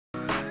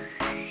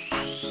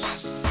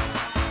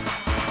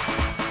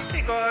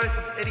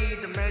guys, it's Eddie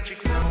the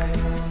Magic Monk.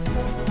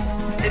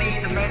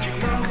 Eddie the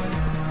Magic Monk.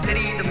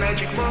 Eddie the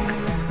Magic Monk.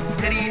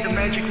 Eddie the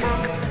Magic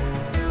Monk.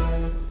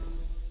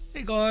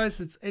 Hey guys,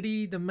 it's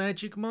Eddie the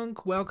Magic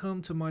Monk.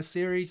 Welcome to my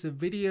series of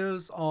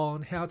videos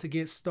on how to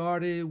get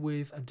started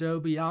with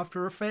Adobe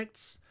After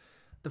Effects.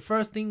 The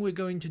first thing we're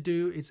going to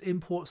do is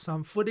import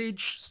some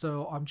footage.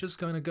 So I'm just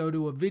going to go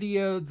to a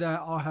video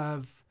that I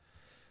have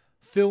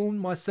filmed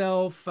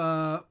myself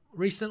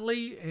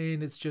recently,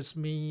 and it's just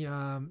me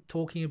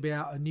talking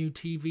about a new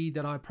TV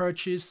that I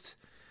purchased.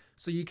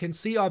 So you can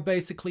see I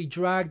basically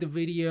dragged the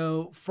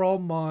video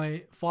from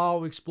my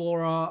file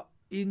explorer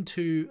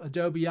into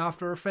Adobe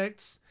After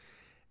Effects,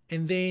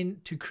 and then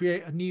to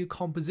create a new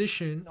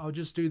composition, I'll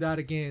just do that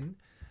again.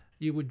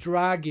 You would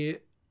drag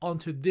it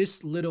onto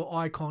this little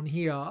icon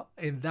here,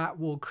 and that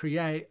will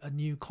create a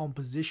new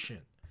composition.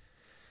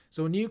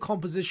 So a new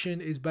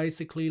composition is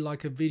basically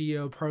like a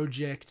video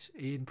project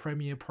in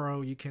Premiere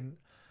Pro. You can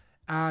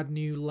add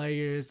new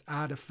layers,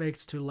 add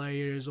effects to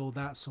layers, all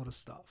that sort of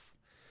stuff.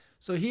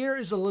 So here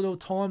is a little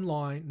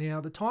timeline. Now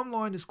the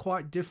timeline is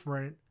quite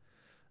different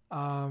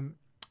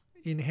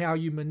in how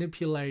you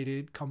manipulate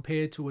it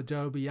compared to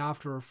Adobe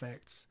After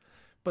Effects.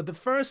 But the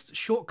first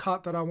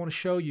shortcut that I want to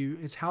show you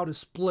is how to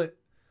split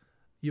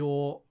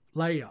your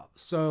layer.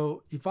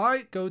 So if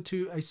I go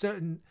to a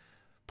certain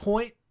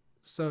point,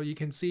 so you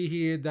can see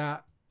here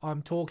that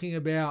I'm talking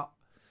about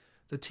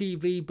the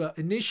TV, but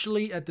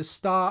initially at the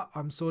start,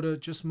 I'm sort of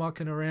just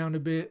mucking around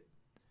a bit.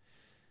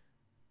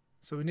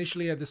 So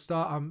initially at the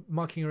start, I'm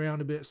mucking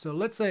around a bit. So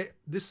let's say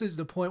this is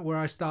the point where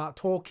I start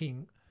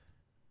talking.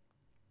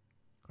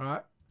 All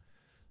right.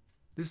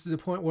 This is the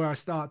point where I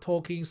start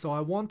talking. So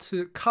I want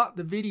to cut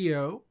the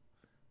video.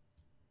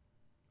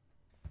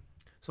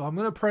 So I'm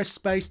going to press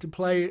space to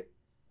play it.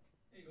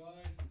 Hey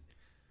guys.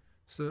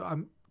 So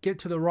I'm get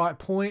to the right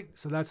point.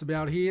 So that's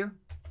about here.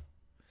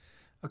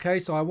 Okay,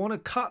 so I want to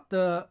cut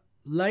the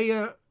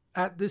layer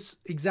at this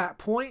exact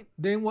point.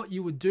 Then what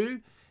you would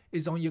do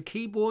is on your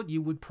keyboard, you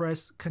would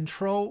press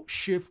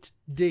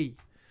Control-Shift-D.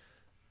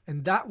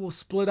 And that will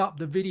split up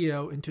the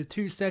video into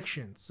two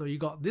sections. So you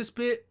got this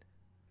bit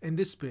and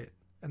this bit.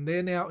 And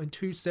they're now in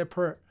two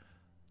separate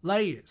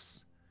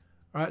layers.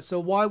 All right,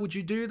 so why would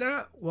you do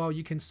that? Well,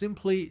 you can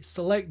simply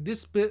select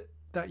this bit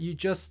that you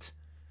just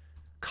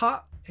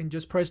cut and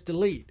just press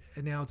delete,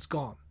 and now it's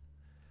gone.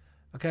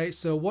 Okay,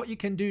 so what you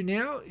can do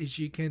now is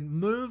you can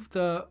move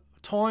the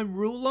time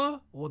ruler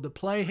or the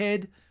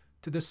playhead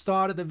to the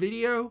start of the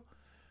video,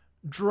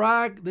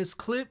 drag this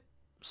clip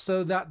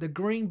so that the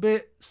green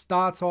bit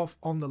starts off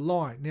on the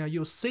line. Now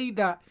you'll see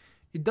that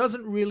it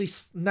doesn't really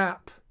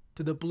snap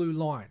to the blue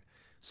line.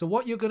 So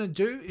what you're going to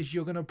do is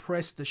you're going to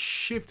press the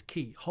shift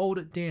key, hold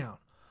it down.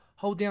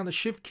 Hold down the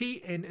shift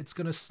key and it's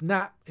going to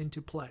snap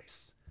into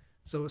place.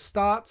 So it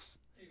starts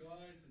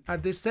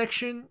at this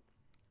section.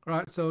 All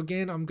right, so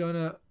again, I'm going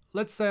to,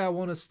 let's say I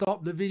want to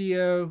stop the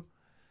video.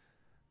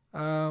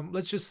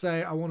 Let's just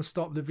say I want to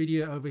stop the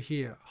video over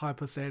here,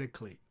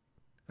 hypothetically.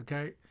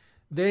 Okay,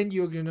 then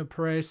you're going to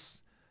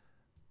press,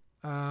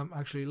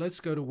 actually,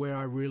 let's go to where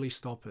I really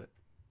stop it.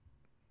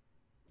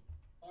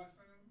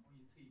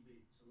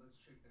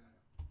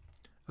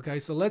 Okay,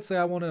 so let's say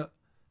I want to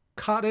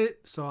cut it,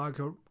 so I'm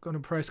going to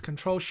press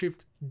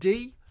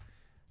Control-Shift-D,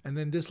 and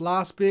then this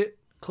last bit,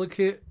 click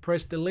it,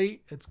 press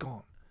delete, it's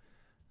gone.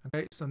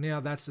 Okay, so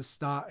now that's the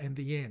start and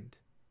the end.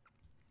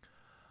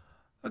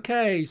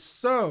 Okay,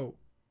 so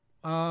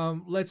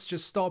let's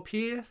just stop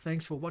here.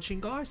 Thanks for watching,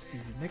 guys. See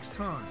you next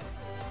time.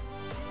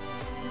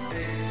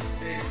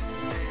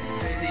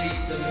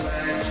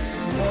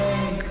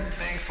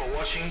 Thanks for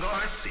watching,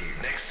 guys. See you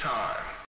next time.